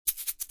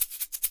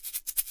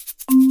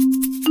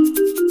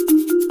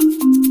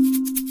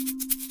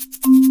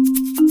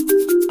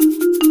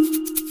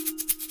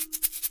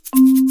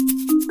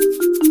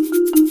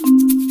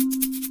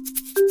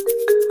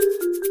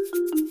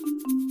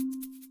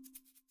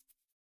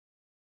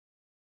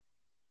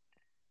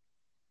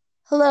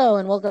Hello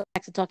and welcome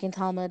back to Talking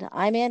Talmud.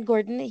 I'm Ann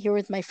Gordon here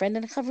with my friend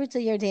and Chavruta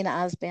Yardena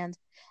Osband.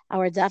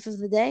 Our daf of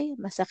the day,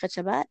 Masachet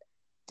Shabbat,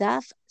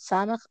 daf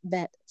Samach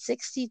Bet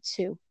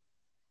 62.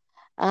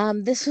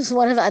 This was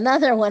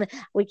another one.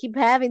 We keep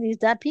having these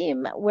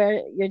dapim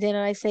where Yardena and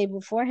I say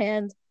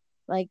beforehand,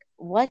 like,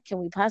 what can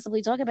we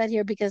possibly talk about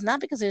here? Not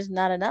because there's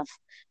not enough,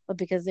 but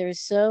because there is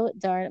so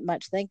darn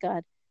much. Thank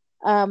God.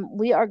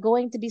 We are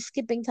going to be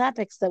skipping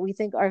topics that we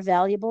think are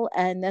valuable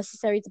and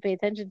necessary to pay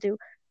attention to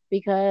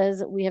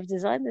because we have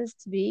designed this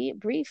to be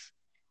brief.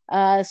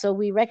 So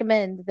we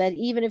recommend that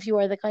even if you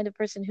are the kind of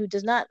person who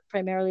does not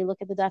primarily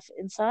look at the daf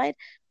inside,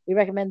 we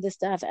recommend this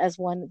daf as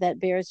one that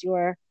bears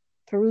your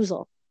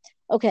perusal.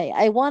 Okay,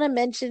 I want to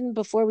mention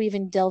before we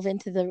even delve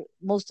into the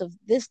most of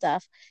this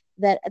stuff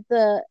that at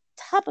the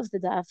top of the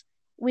daf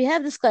we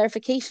have this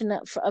clarification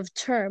of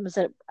terms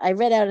that I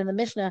read out in the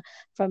Mishnah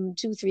from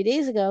 2-3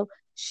 days ago: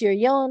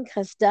 shiryon,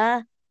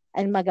 kasda,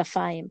 and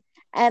magafayim.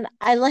 And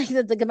I like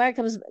that the Gemara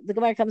comes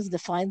and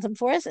defines them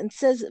for us and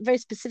says very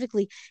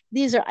specifically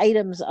these are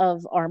items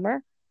of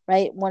armor,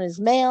 right? One is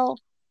mail,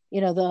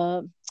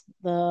 the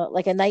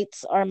like a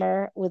knight's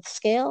armor with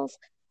scales,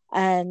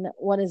 and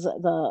one is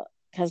the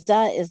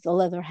Kasda is the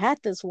leather hat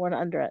that's worn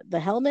under the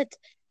helmet,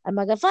 and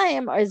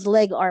Magafayim is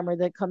leg armor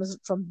that comes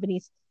from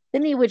beneath the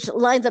knee, which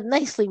lines up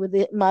nicely with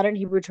the modern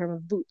Hebrew term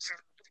of boots.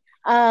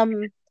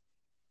 And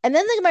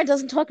then the Gemara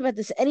doesn't talk about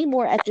this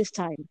anymore at this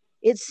time.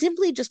 It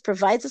simply just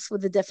provides us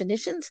with the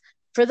definitions.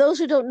 For those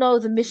who don't know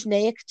the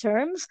Mishnaic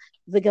terms,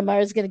 the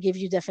Gemara is going to give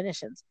you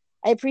definitions.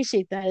 I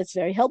appreciate that. It's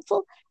very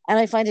helpful. And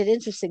I find it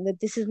interesting that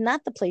this is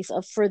not the place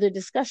of further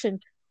discussion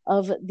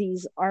of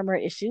these armor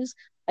issues.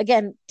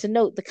 Again, to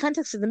note, the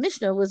context of the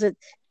Mishnah was that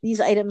these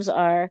items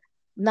are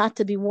not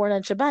to be worn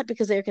on Shabbat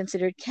because they are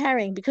considered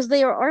carrying, because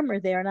they are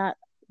armor. They are not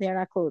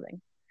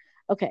clothing.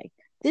 Okay,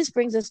 this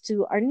brings us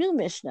to our new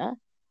Mishnah,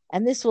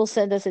 and this will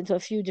send us into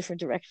a few different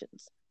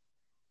directions.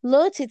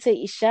 Lo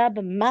titzei isha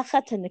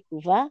b'machat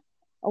hanekuva.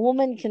 A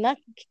woman cannot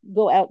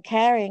go out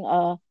carrying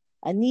a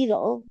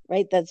needle,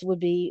 right? That would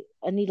be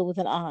a needle with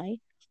an eye.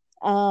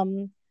 V'lo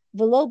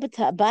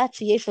b'ta'bat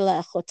sheyesh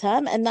la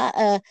chotam, and not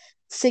a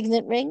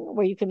signet ring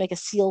where you can make a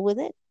seal with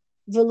it.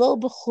 V'lo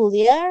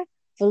b'chuliar,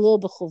 v'lo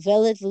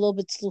b'chuvelet, v'lo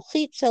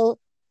b'tzluchit shel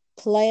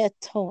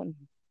playaton.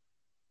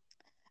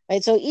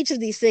 Right. So each of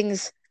these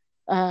things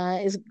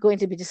is going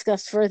to be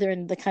discussed further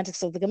in the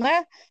context of the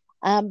Gemara.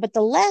 But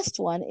the last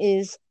one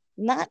is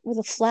not with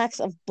a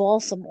flax of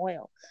balsam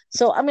oil.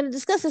 So I'm going to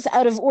discuss this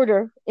out of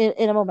order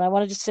in a moment. I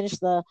want to just finish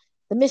the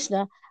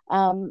Mishnah.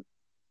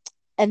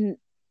 And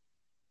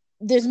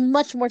there's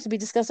much more to be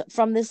discussed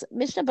from this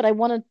Mishnah, but I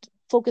want to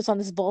focus on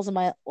this balsam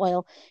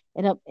oil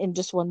in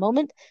just one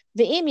moment.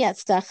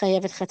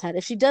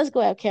 If she does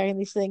go out carrying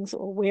these things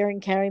or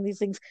carrying these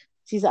things,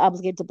 she's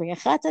obligated to bring a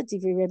chata,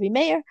 Divri Rabbi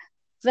Meir.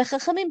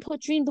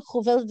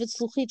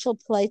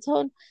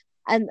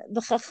 And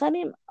the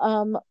Chachamim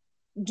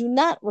do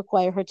not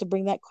require her to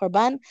bring that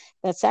korban,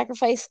 that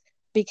sacrifice,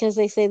 because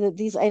they say that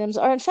these items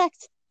are in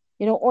fact,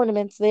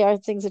 ornaments. They are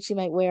things that she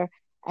might wear,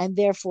 and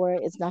therefore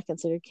it's not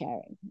considered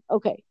carrying.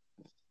 Okay,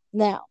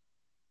 now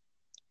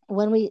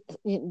when we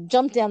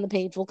jump down the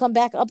page, we'll come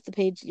back up the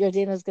page.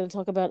 Yardena is going to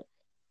talk about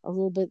a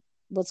little bit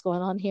what's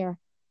going on here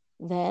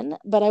then,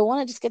 but I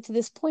want to just get to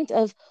this point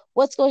of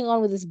what's going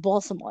on with this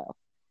balsam oil.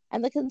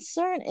 And the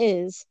concern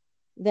is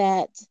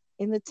that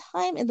in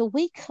the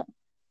wake,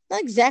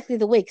 not exactly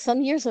the wake,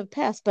 some years have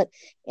passed, but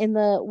in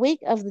the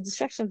wake of the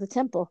destruction of the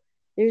temple,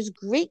 there's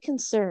great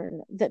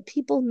concern that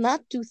people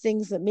not do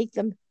things that make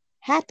them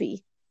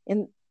happy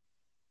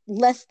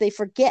lest they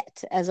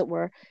forget, as it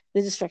were,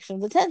 the destruction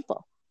of the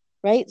temple,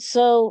 right?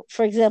 So,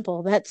 for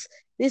example,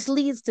 this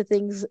leads to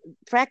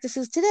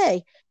practices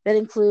today that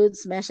include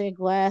smashing a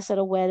glass at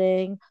a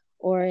wedding,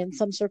 or in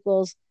some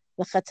circles,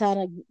 the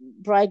chatana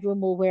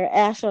bridegroom will wear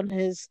ash on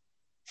his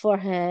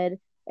forehead.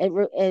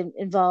 It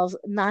involves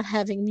not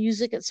having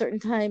music at certain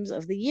times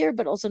of the year,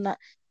 but also not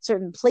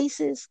certain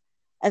places,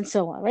 and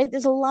so on. Right?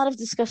 There's a lot of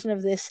discussion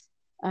of this.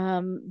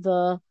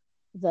 The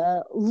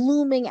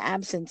looming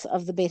absence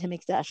of the Beit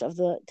Hamikdash, of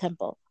the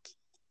temple.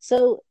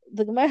 So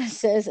the Gemara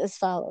says as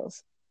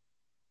follows.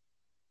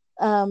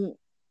 So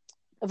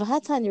the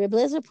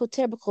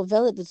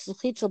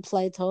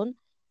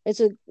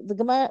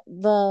Gemara,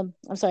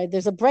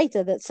 there's a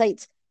Breita that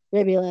cites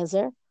Rabbi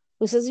Eliezer,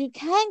 who says you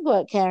can go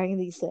out carrying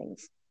these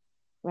things,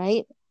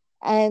 right?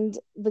 And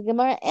the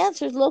Gemara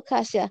answers, Lo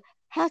kasha,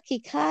 ha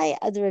kikai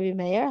ad Rabbi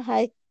Meir,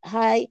 ha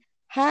kikai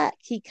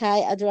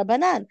ad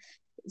Rabbanan.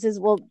 It says,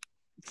 well,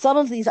 some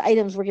of these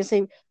items we're going to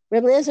say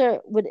Rabbi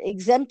Eliezer would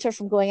exempt her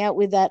from going out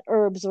with that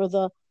herbs or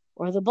the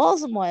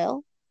balsam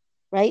oil,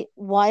 right?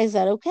 Why is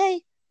that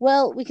okay?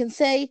 Well, we can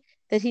say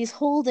that he's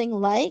holding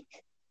like,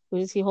 who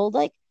does he hold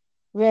like?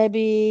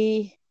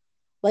 Rabbi,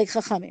 like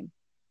Chachamim.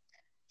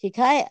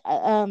 Kikai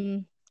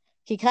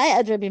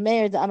ad Rabbi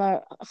Meir da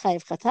amar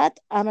chayiv chatat,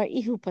 amar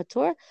ihu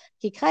patur.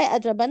 Kikai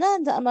ad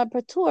Rabbanan da amar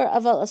patur,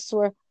 aval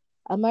asur,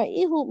 amar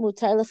ihu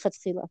mutar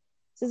lechatchila.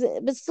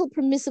 But still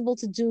permissible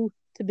to do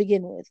to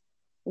begin with.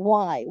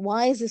 Why?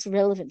 Why is this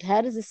relevant?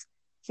 How does this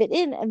fit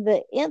in? And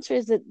the answer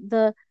is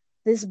that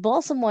this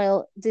balsam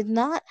oil did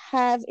not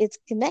have its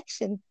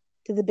connection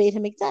to the Beit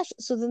HaMikdash.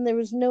 So then there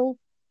was no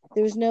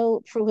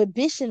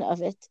prohibition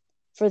of it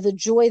for the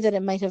joy that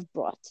it might have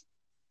brought.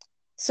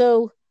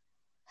 So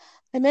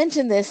I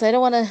mentioned this. I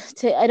don't want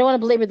to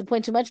belabor the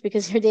point too much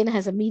because Yardena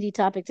has a meaty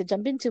topic to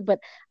jump into, but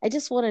I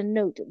just want to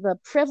note the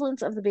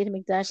prevalence of the Beit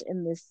HaMikdash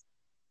in this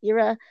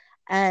era,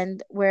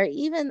 and where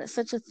even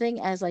such a thing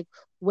as like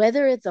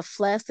whether it's a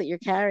flask that you're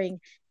carrying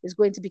is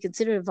going to be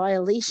considered a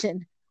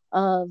violation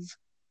of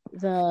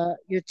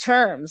your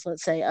terms,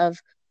 let's say, of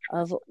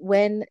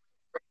when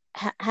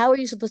how are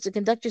you supposed to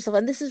conduct yourself?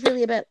 And this is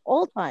really about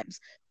all times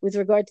with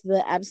regard to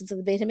the absence of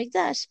the Beit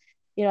HaMikdash.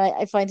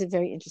 I find it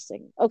very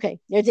interesting. Okay,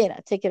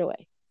 Yardena, take it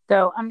away.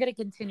 So I'm going to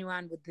continue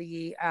on with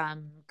the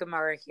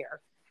Gemara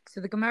here.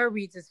 So the Gemara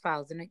reads as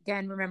follows. And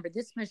again, remember,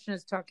 this mission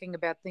is talking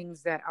about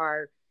things that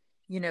are,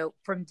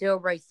 from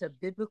D'Oraisa,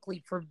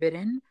 biblically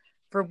forbidden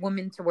for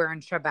women to wear on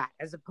Shabbat,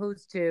 as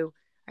opposed to,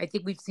 I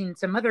think we've seen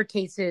some other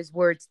cases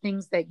where it's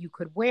things that you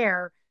could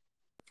wear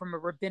from a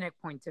rabbinic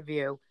point of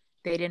view.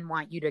 They didn't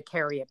want you to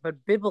carry it,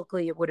 but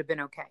biblically it would have been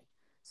okay.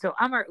 So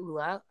Amar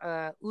Ula,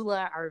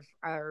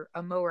 our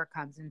Amoa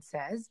comes and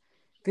says,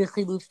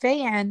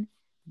 V'chilufein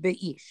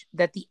be'ish,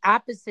 that the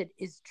opposite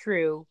is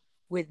true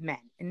with men.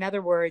 In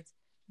other words,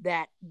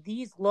 that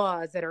these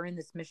laws that are in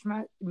this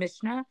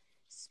Mishnah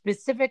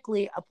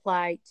specifically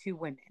apply to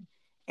women,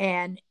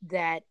 and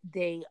that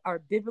they are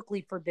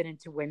biblically forbidden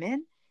to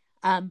women,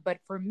 but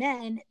for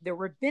men, they're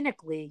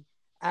rabbinically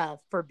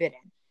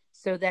forbidden,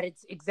 so that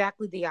it's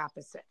exactly the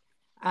opposite.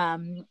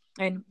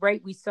 And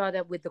right, we saw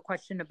that with the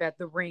question about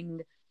the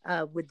ring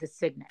with the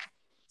signet.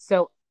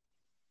 So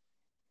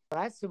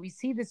we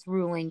see this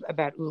ruling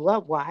about Ula.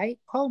 Why?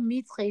 Kol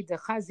mitzche de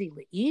chazi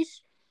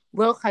leish,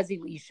 lo chazi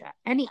leisha.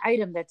 Any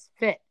item that's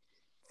fit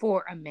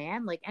for a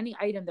man, like any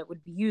item that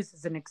would be used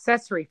as an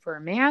accessory for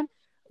a man,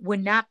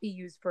 would not be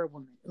used for a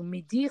woman.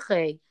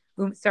 Umidide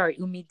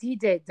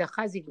de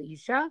chazi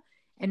leisha,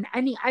 and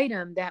any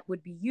item that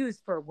would be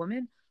used for a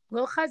woman,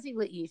 lo chazi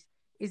leish,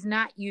 is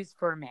not used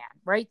for a man,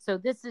 right? So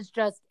this is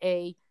just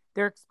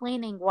they're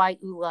explaining why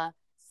Ula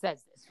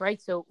says this, right?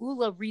 So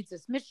Ula reads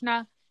this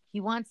Mishnah.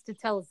 He wants to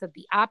tell us that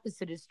the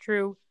opposite is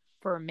true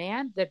for a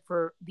man, that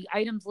for the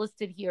items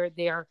listed here,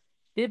 they are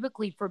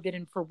biblically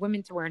forbidden for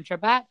women to wear on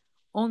Shabbat,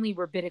 only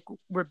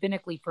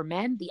rabbinically for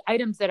men. The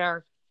items that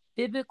are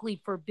biblically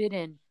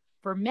forbidden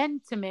for men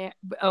to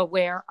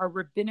wear are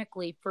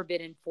rabbinically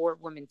forbidden for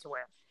women to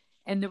wear.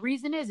 And the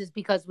reason is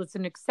because what's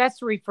an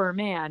accessory for a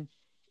man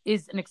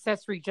is an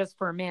accessory just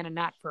for a man and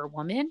not for a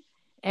woman.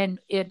 And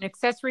an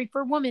accessory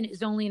for a woman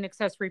is only an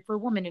accessory for a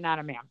woman and not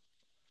a man.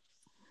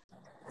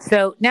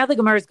 So now the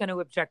Gemara is going to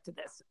object to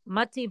this.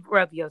 Mativ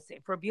Rav Yosef.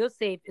 Rav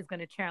Yosef is going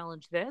to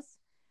challenge this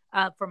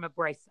from a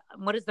brisa.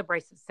 What does the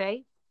brisa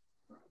say?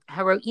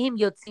 Haroim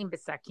yotzim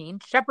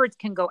b'sakin. Shepherds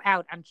can go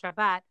out on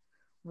Shabbat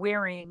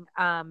wearing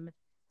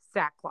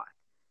sackcloth.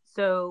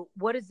 So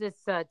what is this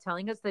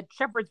telling us? That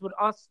shepherds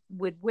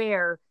would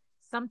wear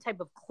some type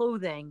of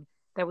clothing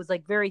that was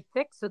like very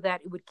thick so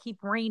that it would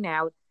keep rain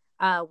out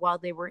while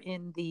they were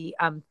in the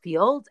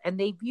field. And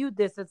they viewed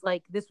this as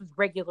like this was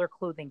regular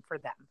clothing for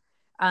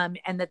them.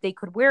 And that they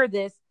could wear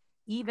this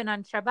even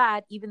on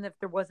Shabbat, even if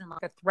there wasn't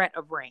like a threat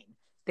of rain.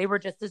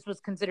 This was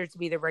considered to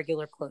be the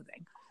regular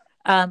clothing.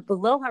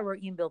 Below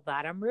Haroim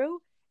Bilvad Amru,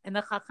 and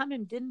the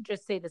Chachamim didn't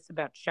just say this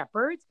about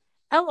shepherds.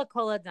 Ela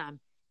Kol Adam,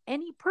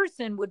 any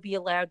person would be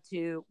allowed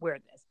to wear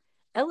this.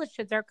 Ela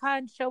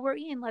Shadarkan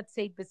Shawarin, let's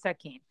say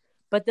Bisakin.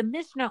 But the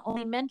Mishnah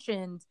only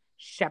mentions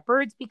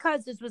shepherds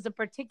because this was a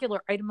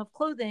particular item of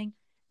clothing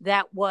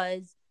that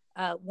was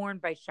worn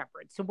by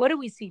shepherds. So what do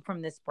we see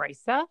from this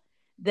brisa?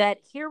 That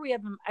here we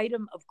have an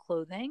item of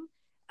clothing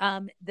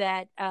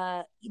that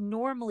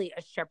normally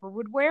a shepherd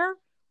would wear,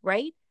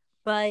 right?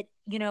 But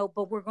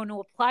we're going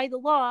to apply the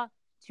law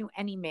to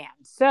any man.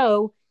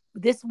 So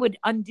this would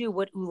undo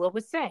what Ula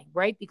was saying,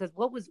 right? Because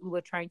what was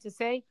Ula trying to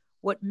say?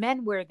 What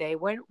men wear, they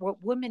wear.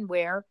 What women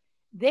wear,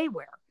 they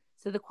wear.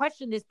 So the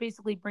question this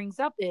basically brings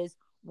up is,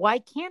 why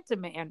can't a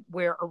man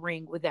wear a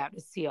ring without a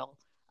seal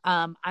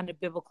on a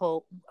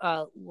biblical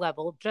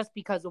level just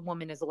because a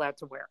woman is allowed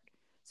to wear it?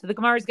 So the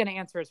Gemara is going to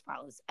answer as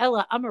follows.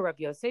 Ella Amar Rav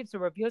Yosef. So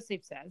Rav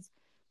Yosef says,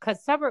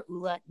 Kasavar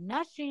Ula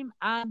Nashim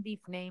Am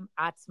Bifneim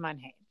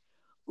Atzmanhein.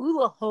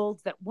 Ula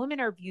holds that women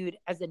are viewed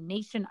as a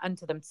nation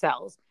unto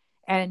themselves.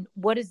 And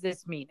what does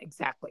this mean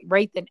exactly?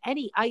 Right? That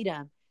any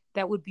item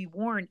that would be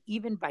worn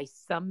even by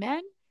some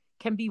men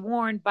can be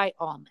worn by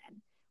all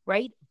men.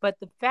 Right? But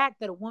the fact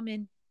that a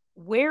woman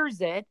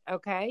wears it,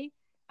 okay,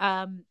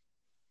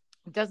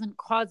 doesn't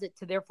cause it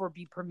to therefore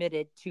be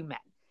permitted to men.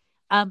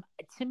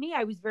 To me,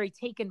 I was very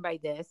taken by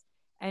this,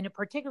 and it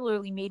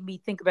particularly made me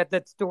think about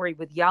that story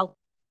with Yal.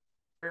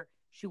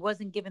 She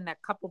wasn't given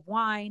that cup of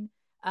wine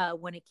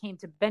when it came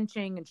to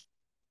benching and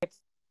her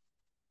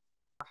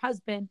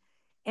husband.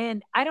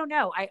 And I don't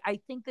know.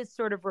 I think this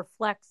sort of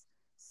reflects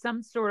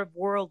some sort of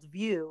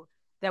worldview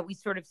that we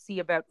sort of see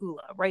about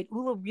Ula, right?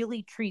 Ula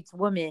really treats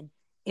women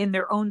in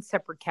their own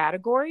separate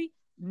category.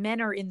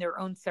 Men are in their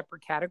own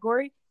separate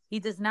category. He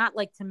does not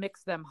like to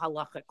mix them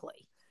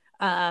halachically.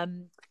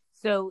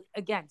 So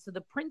again, so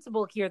the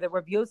principle here that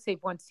Rabbi Yosef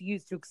wants to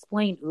use to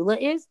explain Ula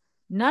is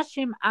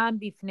Nashim am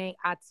bifnei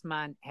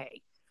atzman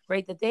hey,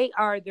 right? That they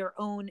are their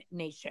own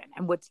nation.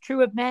 And what's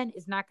true of men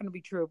is not going to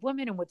be true of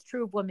women, and what's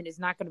true of women is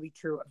not going to be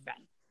true of men.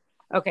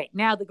 Okay,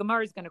 now the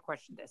Gemara is going to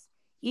question this.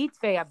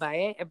 Itfei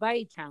Abaye,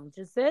 Abaye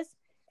challenges this,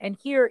 and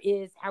here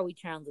is how he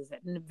challenges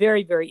it. And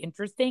very, very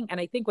interesting. And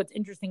I think what's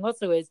interesting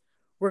also is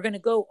we're going to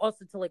go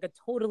also to like a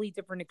totally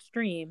different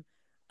extreme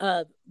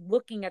of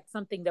looking at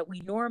something that we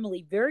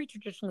normally very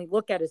traditionally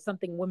look at as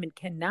something women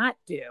cannot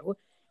do.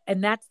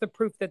 And that's the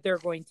proof that they're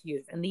going to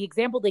use. And the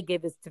example they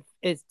give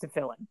is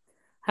tefillin.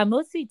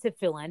 Hamosi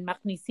tefillin,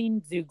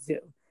 machnisin zugzu.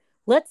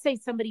 Let's say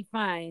somebody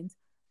finds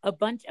a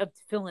bunch of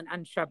tefillin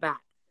on Shabbat.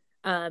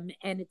 And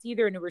it's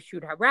either in a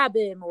Reshut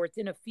HaRabim or it's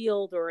in a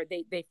field or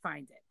they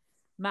find it.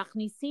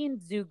 Machnisin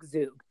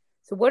zug.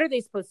 So what are they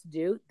supposed to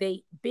do?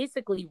 They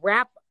basically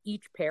wrap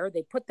each pair.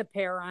 They put the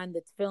pair on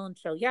the tefillin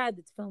shel yad,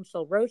 the tefillin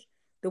shel rosh,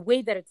 the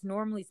way that it's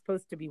normally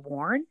supposed to be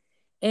worn.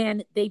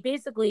 And they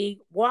basically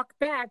walk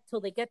back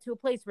till they get to a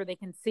place where they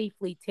can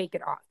safely take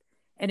it off.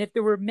 And if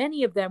there were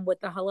many of them,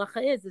 what the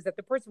halacha is that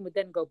the person would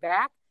then go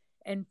back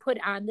and put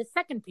on the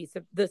second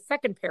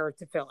pair of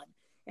tefillin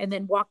and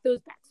then walk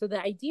those back. So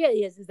the idea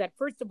is that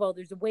first of all,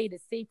 there's a way to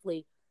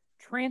safely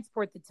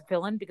transport the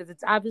tefillin because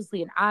it's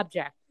obviously an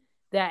object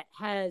that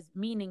has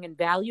meaning and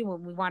value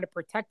and we want to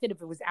protect it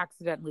if it was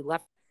accidentally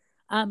left.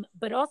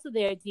 But also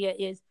the idea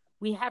is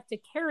we have to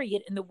carry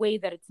it in the way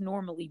that it's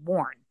normally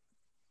worn.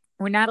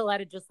 We're not allowed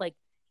to just like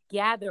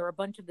gather a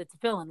bunch of the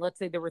tefillin. Let's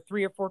say there were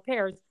 3 or 4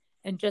 pairs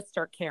and just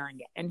start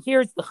carrying it. And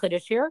here's the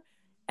chiddush here.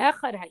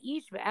 Echad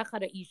ha'ish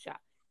ve'echad ha'isha.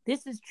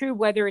 This is true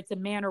whether it's a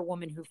man or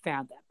woman who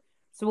found them.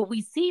 So what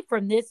we see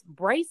from this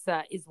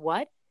brisa is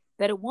what?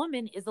 That a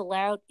woman is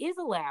allowed,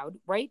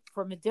 right,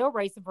 from a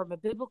d'oraisa, from a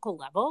biblical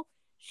level,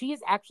 she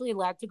is actually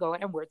allowed to go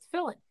out and wear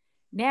tefillin.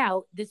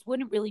 Now, this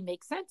wouldn't really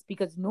make sense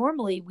because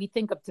normally we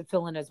think of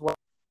tefillin as well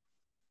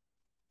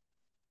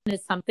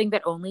as something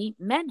that only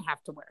men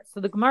have to wear.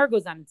 So the Gemara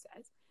goes on and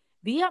says,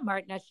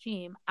 V'yamart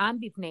nashim am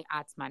bifnei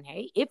atzman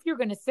hey. If you're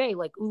going to say,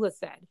 like Ula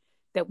said,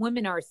 that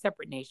women are a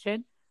separate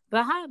nation,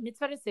 v'ha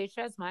mitzvah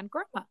shazman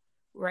grama,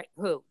 right?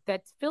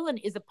 That tefillin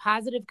is a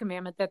positive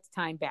commandment that's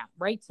time bound,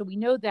 right? So we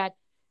know that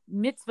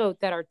mitzvot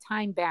that are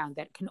time bound,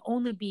 that can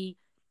only be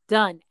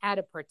done at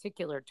a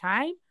particular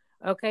time,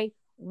 okay,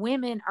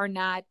 women are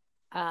not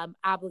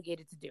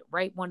obligated to do,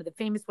 right? One of the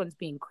famous ones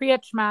being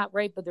Kriyat Shema,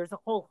 right? But there's a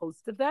whole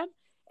host of them,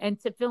 and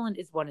tefillin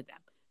is one of them.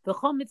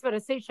 V'chol mitzvah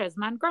seisha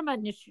man grama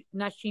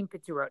nashim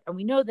piturot, and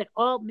we know that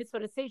all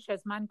mitzvah seisha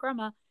man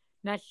grama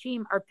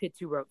nashim are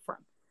piturot from.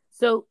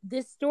 So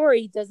this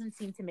story doesn't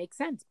seem to make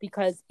sense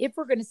because if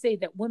we're going to say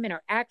that women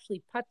are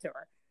actually patur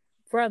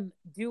from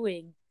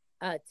doing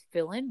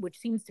tefillin, which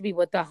seems to be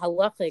what the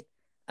halachic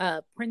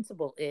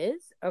principle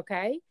is,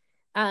 okay,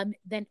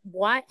 then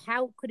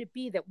how could it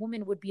be that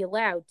women would be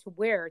allowed to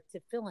wear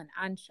tefillin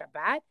on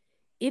Shabbat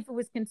if it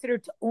was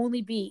considered to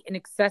only be an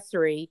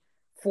accessory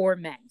for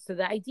men? So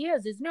the idea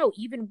is no,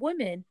 even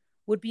women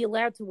would be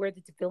allowed to wear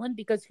the tefillin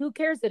because who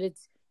cares that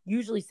it's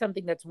usually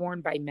something that's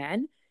worn by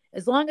men?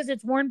 As long as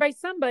it's worn by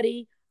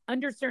somebody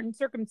under certain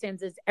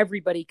circumstances,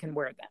 everybody can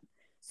wear them.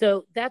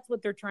 So that's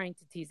what they're trying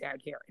to tease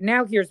out here.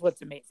 Now here's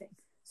what's amazing.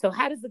 So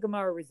how does the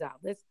Gemara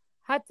resolve this?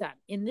 Hatan,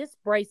 in this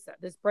brisa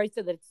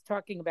that it's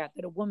talking about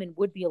that a woman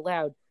would be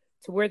allowed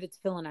to wear the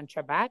tefillin on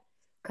Shabbat,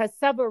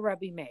 kasava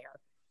Rabbi Meir.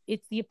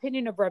 It's the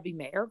opinion of Rabbi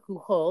Meir who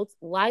holds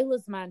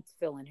Laila's man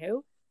tefillin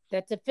who,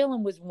 that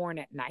tefillin was worn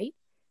at night,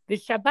 the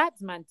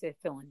Shabbat's man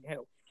tefillin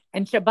who,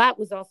 and Shabbat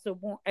was also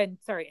worn, and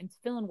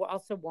tefillin were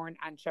also worn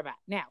on Shabbat.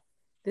 Now,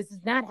 this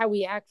is not how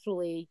we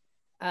actually,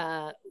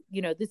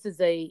 this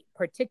is a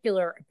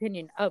particular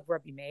opinion of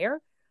Rabbi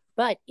Meir.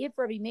 But if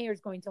Rabbi Meir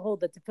is going to hold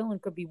that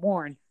tefillin could be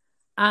worn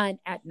on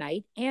at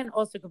night and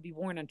also could be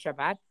worn on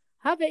Shabbat,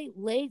 have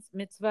leis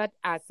mitzvat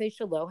aseh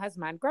shelo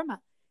hazman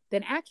grama,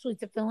 then actually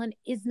tefillin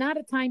is not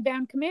a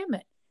time-bound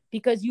commandment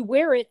because you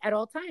wear it at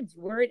all times.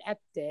 You wear it at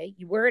day,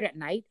 you wear it at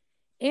night,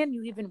 and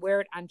you even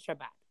wear it on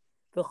Shabbat.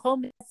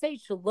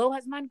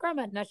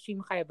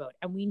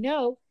 And we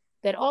know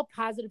that all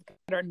positive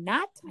that are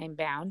not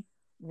time-bound,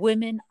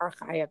 women are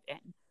chayav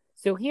in.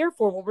 So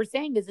herefore, what we're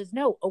saying is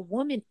no, a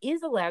woman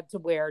is allowed to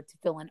wear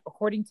tefillin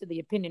according to the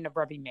opinion of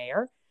Rabbi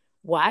Meir.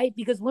 Why?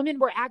 Because women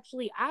were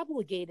actually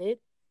obligated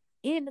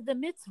in the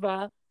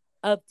mitzvah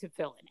of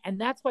tefillin.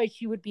 And that's why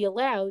she would be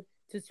allowed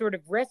to sort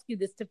of rescue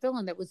this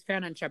tefillin that was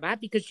found on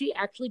Shabbat because she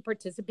actually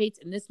participates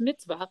in this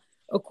mitzvah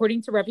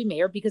according to Rabbi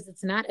Meir because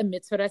it's not a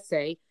mitzvah to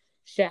say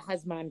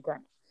shehazman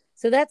grama.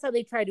 So that's how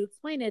they try to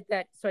explain it.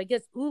 So I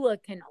guess Ula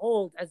can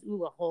hold as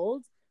Ula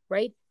holds,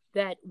 right?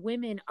 That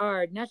women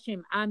are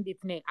nashim am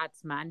bifnei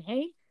atzman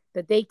hey,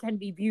 that they can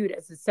be viewed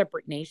as a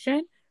separate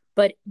nation.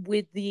 But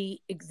with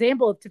the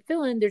example of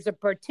tefillin, there's a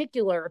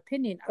particular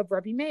opinion of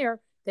Rabbi Meir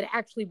that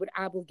actually would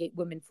obligate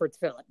women for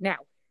tefillin. Now,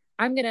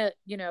 I'm going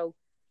to,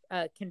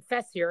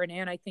 confess here, and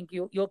Anne, I think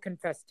you'll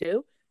confess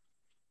too.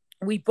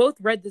 We both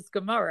read this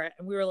Gemara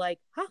and we were like,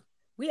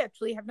 we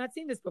actually have not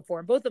seen this before.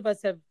 And both of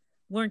us have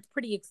learned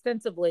pretty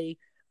extensively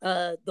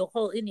the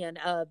whole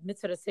Inyan of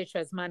Mitzvah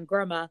Seisha Zman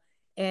Grama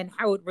and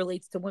how it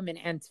relates to women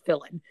and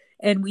tefillin.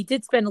 And we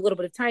did spend a little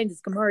bit of time.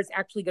 This Gemara is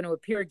actually going to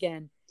appear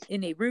again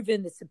in a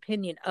Reuven, this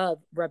opinion of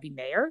Rabbi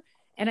Meir.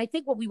 And I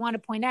think what we want to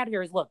point out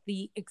here is, look,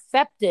 the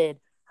accepted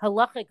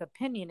halachic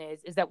opinion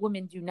is that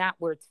women do not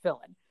wear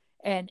tefillin.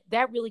 And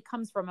that really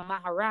comes from a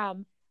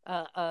Maharam,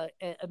 a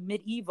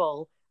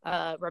medieval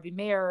Rabbi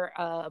Meir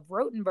of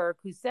Rotenberg,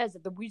 who says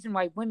that the reason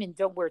why women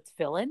don't wear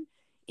tefillin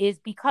is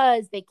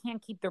because they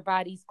can't keep their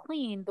bodies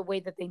clean the way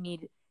that they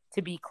need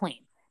to be clean.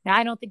 Now,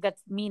 I don't think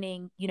that's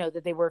meaning,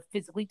 that they were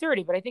physically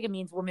dirty, but I think it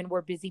means women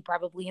were busy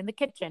probably in the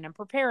kitchen and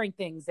preparing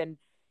things. And,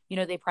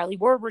 they probably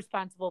were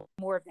responsible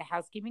for more of the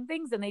housekeeping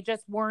things, and they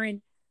just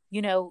weren't,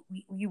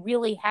 you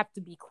really have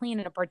to be clean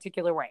in a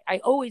particular way. I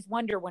always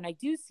wonder when I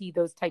do see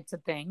those types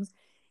of things,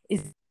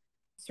 is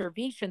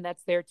observation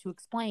that's there to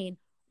explain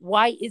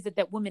why is it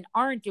that women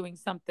aren't doing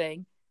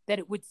something that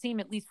it would seem,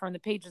 at least from the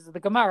pages of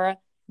the Gemara,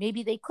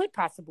 maybe they could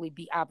possibly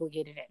be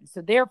obligated in.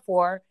 So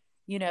therefore,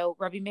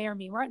 Rabbi Meir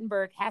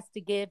Rottenberg has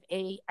to give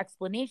a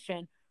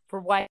explanation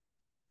for why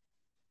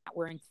not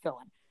wearing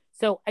tefillin.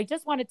 So I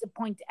just wanted to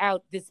point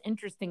out this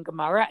interesting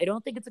Gemara. I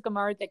don't think it's a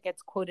Gemara that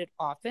gets quoted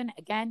often.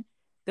 Again,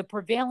 the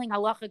prevailing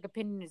halachic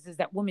opinion is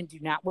that women do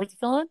not wear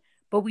tefillin,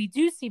 but we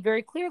do see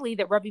very clearly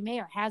that Rabbi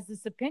Meir has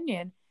this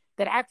opinion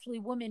that actually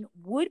women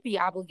would be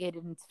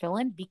obligated in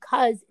tefillin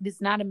because it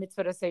is not a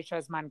mitzvah to say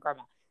shazman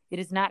grama. It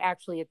is not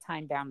actually a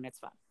time-bound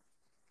mitzvah.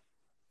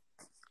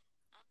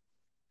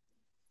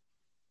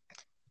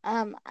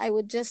 I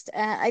would just,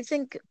 I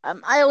think,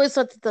 I always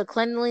thought that the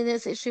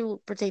cleanliness issue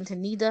pertained to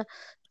Nida,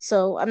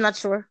 so I'm not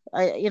sure,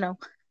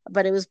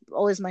 but it was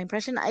always my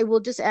impression. I will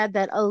just add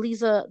that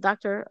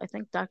Dr.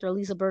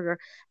 Elisa Berger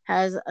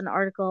has an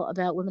article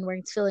about women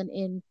wearing tefillin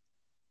in,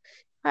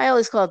 I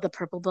always call it the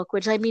Purple Book,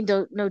 which I mean,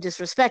 no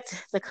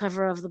disrespect. The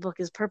cover of the book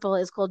is purple.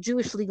 It's called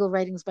Jewish Legal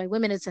Writings by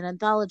Women. It's an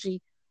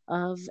anthology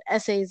of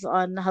essays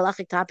on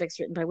halachic topics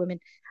written by women.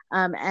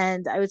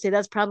 And I would say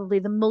that's probably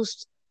the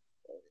most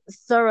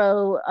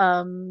thorough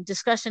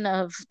discussion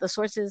of the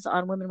sources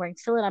on women wearing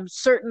tefillin. I'm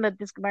certain that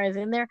this Gemara is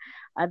in there.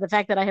 The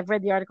fact that I have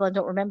read the article and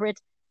don't remember it,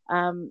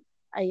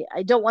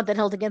 I don't want that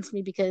held against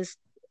me because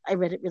I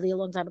read it really a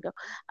long time ago.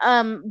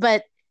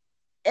 But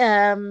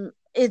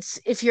it's,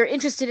 if you're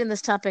interested in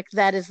this topic,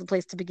 that is the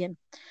place to begin.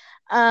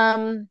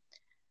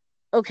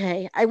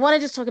 Okay, I want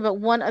to just talk about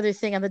one other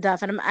thing on the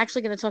daf, and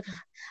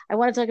I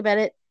want to talk about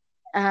it.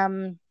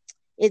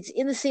 It's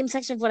in the same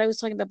section of what I was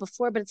talking about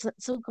before, but it's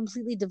so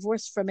completely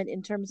divorced from it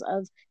in terms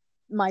of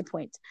my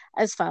point,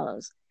 as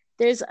follows.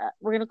 We're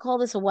going to call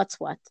this a what's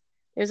what.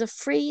 There's a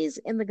phrase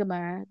in the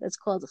Gemara that's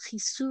called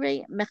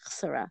chisure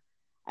mechsera,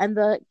 and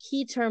the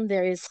key term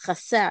there is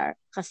chaser,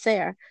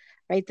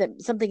 right?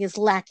 That something is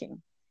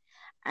lacking,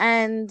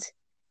 and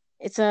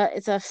it's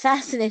a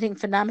fascinating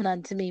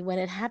phenomenon to me when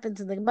it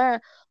happens in the Gemara.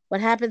 What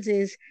happens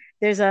is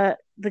the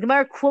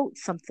Gemara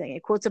quotes something.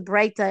 It quotes a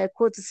Braita, it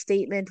quotes a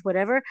statement,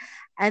 whatever,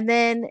 and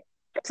then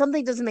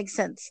something doesn't make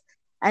sense.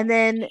 And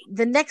then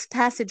the next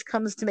passage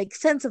comes to make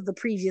sense of the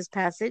previous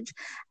passage,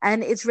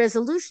 and its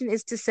resolution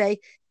is to say,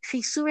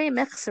 Chisure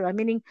mechsera,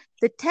 meaning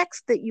the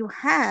text that you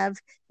have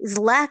is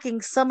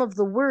lacking some of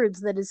the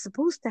words that it's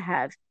supposed to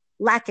have.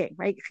 Lacking,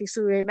 right?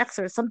 Chisure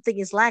mechsera, something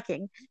is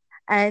lacking.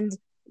 And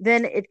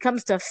then it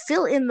comes to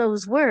fill in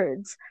those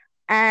words,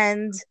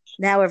 and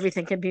now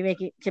everything can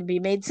be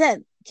made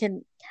sense,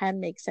 can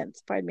make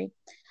sense. Pardon me.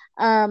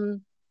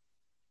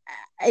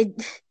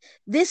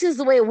 This is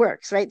the way it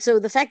works, right? So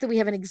the fact that we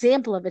have an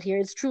example of it here,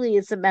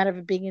 it's a matter of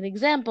it being an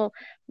example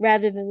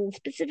rather than the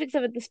specifics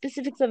of it. The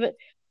specifics of it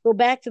go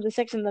back to the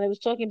section that I was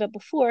talking about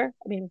before.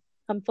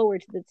 Come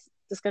forward to this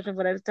discussion of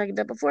what I was talking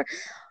about before,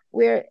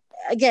 where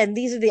again,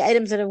 these are the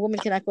items that a woman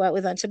cannot go out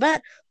with on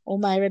Shabbat. Oh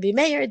my Rabbi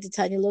Meir,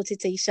 D'Tanya lo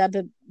titei isha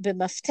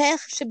b'maftech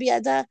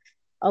shebiyada.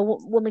 A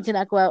woman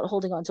cannot go out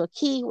holding onto a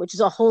key, which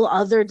is a whole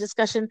other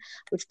discussion,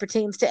 which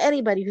pertains to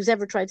anybody who's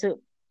ever tried to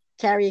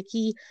carry a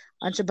key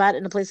on Shabbat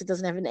in a place that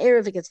doesn't have an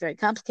eruv. It gets very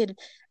complicated.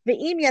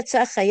 Ve'im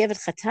yatsa chayevet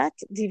chatat,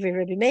 divrei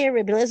Rabbi Meir,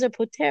 Rabbi Eliezer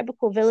poter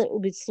b'kovelet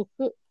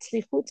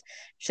u'b'tzlichut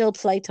shel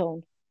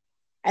pleiton.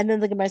 And then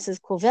the Gemara says,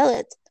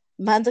 kovelet,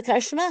 man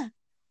dakar shema.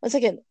 Once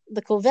again,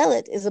 the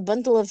kovelet is a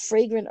bundle of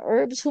fragrant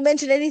herbs. Who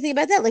mentioned anything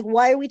about that? Like,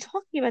 why are we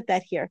talking about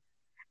that here?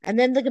 And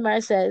then the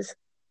Gemara says,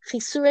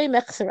 chisure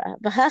mechsera,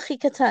 v'hachi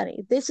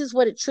katani. This is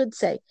what it should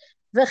say.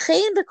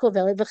 V'chein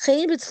b'kovelet,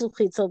 v'chein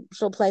b'tzluchit,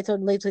 shel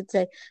pleiton later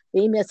say,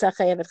 ve'im yatsa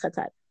chayevet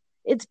chatat.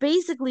 It's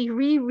basically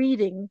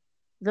rereading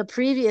the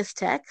previous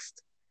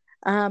text,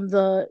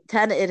 the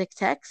Tannaitic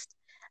text,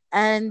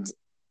 and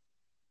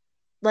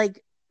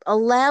like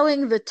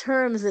allowing the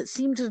terms that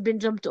seem to have been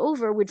jumped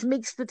over, which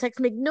makes the text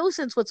make no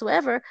sense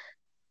whatsoever,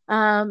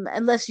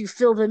 unless you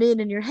fill them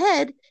in your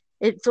head.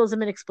 It fills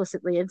them in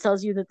explicitly and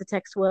tells you that the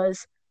text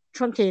was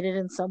truncated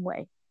in some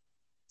way.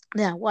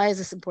 Now, why is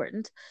this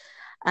important?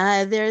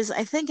 There's,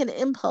 I think, an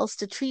impulse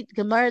to treat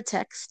Gemara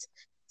text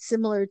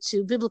similar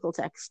to biblical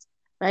text,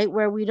 right?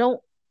 Where we're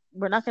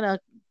not going to,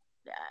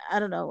 I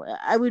don't know.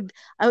 I would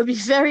be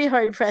very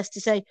hard pressed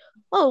to say,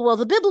 oh, well,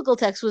 the biblical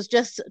text was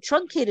just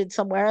truncated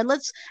somewhere, and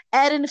let's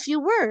add in a few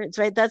words,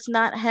 right? That's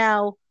not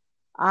how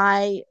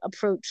I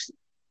approach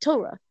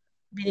Torah,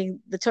 meaning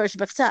the Torah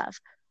Shabbat.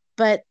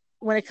 But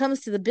when it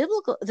comes to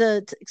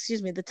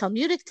the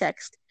Talmudic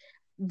text,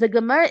 the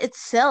Gemara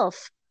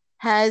itself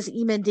has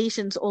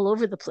emendations all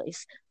over the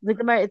place. The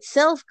Gemara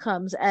itself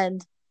comes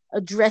and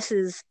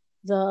addresses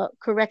the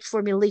correct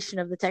formulation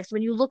of the text.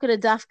 When you look at a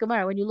Daf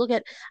Gemara, when you look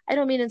at, I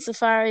don't mean in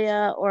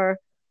Sefaria or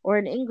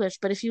in English,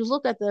 but if you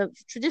look at the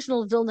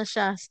traditional Vilna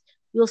Shas,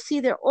 you'll see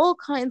there are all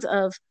kinds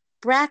of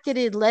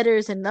bracketed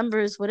letters and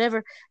numbers,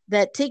 whatever,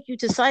 that take you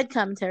to side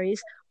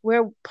commentaries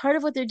where part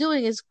of what they're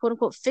doing is quote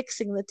unquote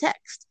fixing the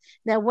text.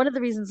 Now, one of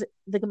the reasons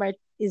the Gemara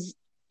is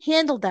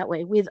handled that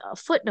way with a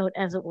footnote,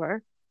 as it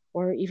were,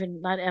 or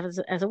even not as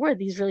a word,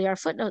 these really are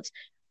footnotes.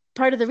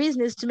 Part of the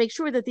reason is to make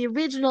sure that the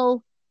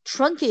original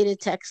truncated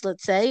text,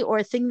 let's say, or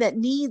a thing that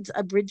needs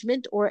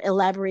abridgment or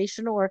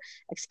elaboration or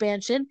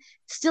expansion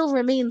still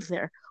remains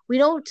there. We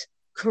don't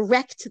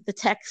correct the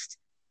text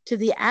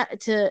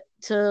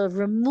to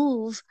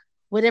remove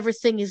whatever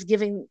thing is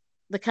giving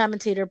the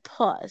commentator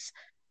pause,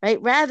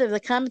 right? Rather, the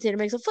commentator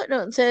makes a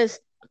footnote and says,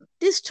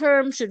 this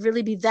term should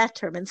really be that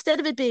term. Instead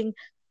of it being,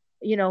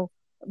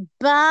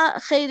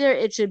 ba cheder,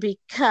 it should be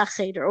ka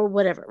cheder or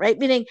whatever, right?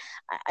 Meaning,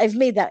 I've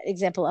made that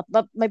example up,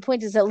 but my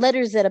point is that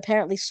letters that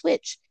apparently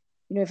switch,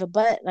 if a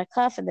but and a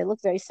kaf and they look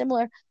very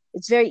similar,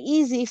 it's very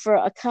easy for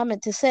a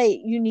comment to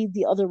say, you need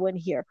the other one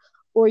here,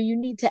 or you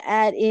need to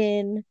add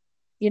in,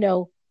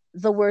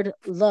 the word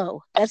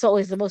lo. That's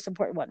always the most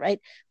important one, right?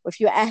 Or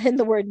if you add in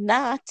the word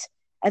not,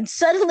 and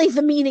suddenly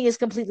the meaning is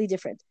completely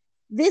different.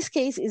 This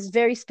case is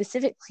very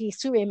specific.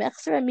 Chisure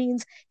mechsera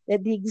means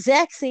that the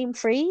exact same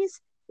phrase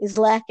is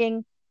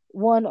lacking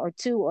one or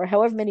two or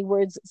however many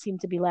words seem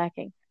to be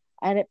lacking,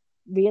 and it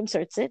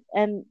reinserts it,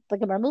 and the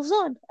Gemara moves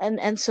on,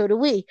 and so do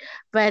we.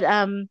 But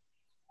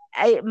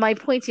my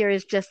point here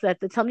is just that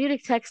the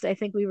Talmudic text, I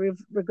think we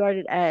regard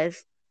it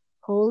as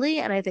holy,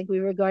 and I think we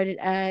regard it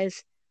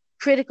as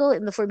critical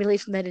in the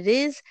formulation that it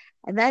is,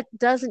 and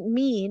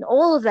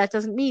all of that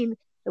doesn't mean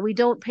that we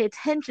don't pay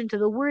attention to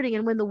the wording,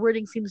 and when the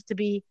wording seems to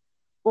be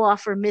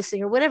off or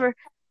missing or whatever,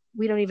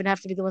 we don't even have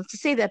to be the ones to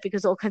say that,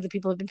 because all kinds of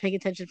people have been paying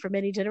attention for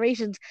many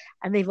generations,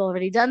 and they've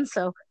already done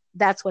so.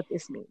 That's what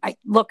this means. I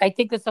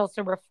think this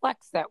also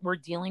reflects that we're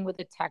dealing with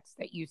a text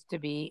that used to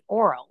be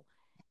oral,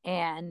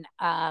 and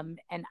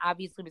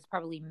obviously was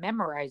probably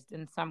memorized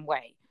in some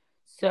way.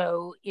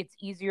 So it's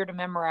easier to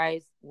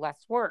memorize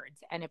less words,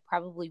 and it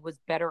probably was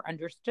better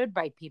understood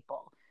by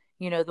people.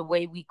 The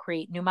way we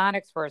create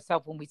mnemonics for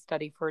ourselves when we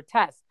study for a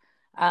test.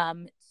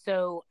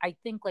 So I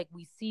think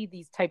we see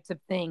these types of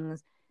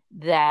things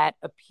that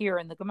appear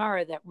in the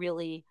Gemara that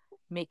really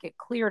make it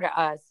clear to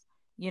us,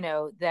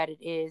 that it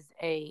is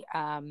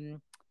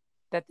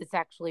that this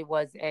actually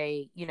was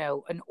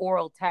an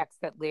oral text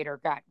that later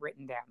got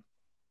written down.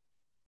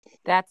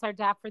 That's our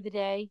daf for the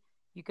day.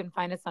 You can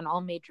find us on all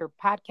major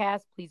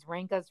podcasts. Please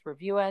rank us,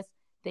 review us.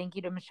 Thank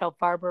you to Michelle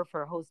Farber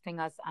for hosting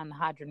us on the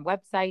Hadran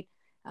website.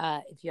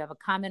 If you have a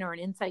comment or an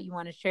insight you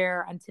want to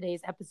share on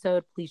today's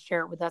episode, please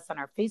share it with us on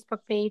our Facebook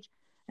page.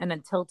 And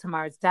until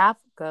tomorrow's daf,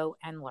 go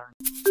and learn.